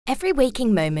Every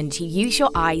waking moment you use your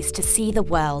eyes to see the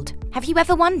world. Have you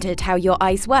ever wondered how your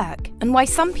eyes work and why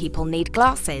some people need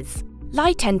glasses?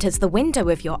 Light enters the window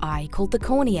of your eye called the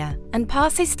cornea and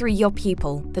passes through your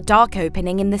pupil, the dark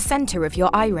opening in the center of your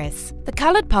iris, the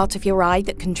colored part of your eye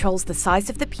that controls the size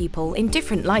of the pupil in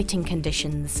different lighting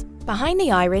conditions. Behind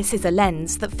the iris is a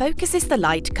lens that focuses the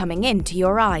light coming into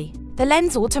your eye. The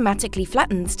lens automatically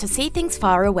flattens to see things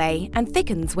far away and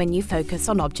thickens when you focus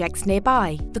on objects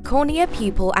nearby. The cornea,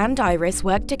 pupil, and iris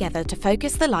work together to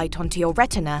focus the light onto your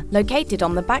retina, located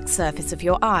on the back surface of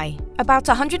your eye. About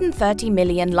 130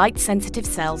 million light-sensitive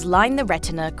cells line the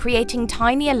retina, creating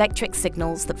tiny electric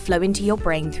signals that flow into your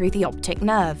brain through the optic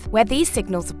nerve, where these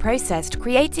signals are processed,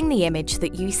 creating the image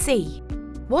that you see.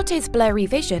 What is blurry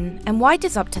vision, and why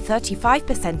does up to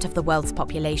 35% of the world's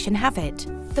population have it?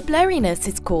 The blurriness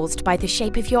is caused by the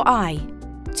shape of your eye.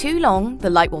 Too long, the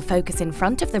light will focus in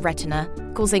front of the retina,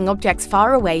 causing objects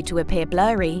far away to appear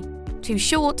blurry. Too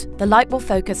short, the light will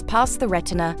focus past the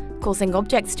retina, causing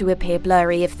objects to appear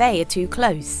blurry if they are too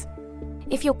close.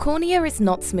 If your cornea is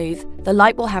not smooth, the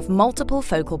light will have multiple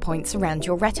focal points around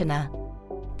your retina.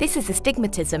 This is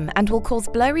astigmatism and will cause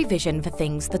blurry vision for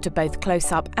things that are both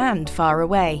close up and far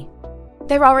away.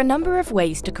 There are a number of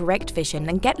ways to correct vision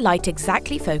and get light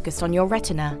exactly focused on your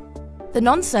retina. The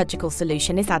non-surgical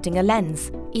solution is adding a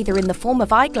lens, either in the form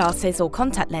of eyeglasses or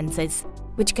contact lenses,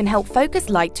 which can help focus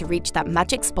light to reach that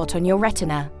magic spot on your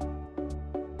retina.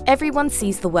 Everyone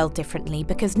sees the world differently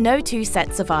because no two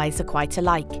sets of eyes are quite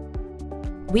alike.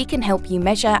 We can help you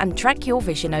measure and track your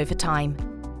vision over time.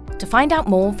 To find out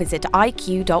more, visit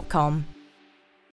EyeQue.com.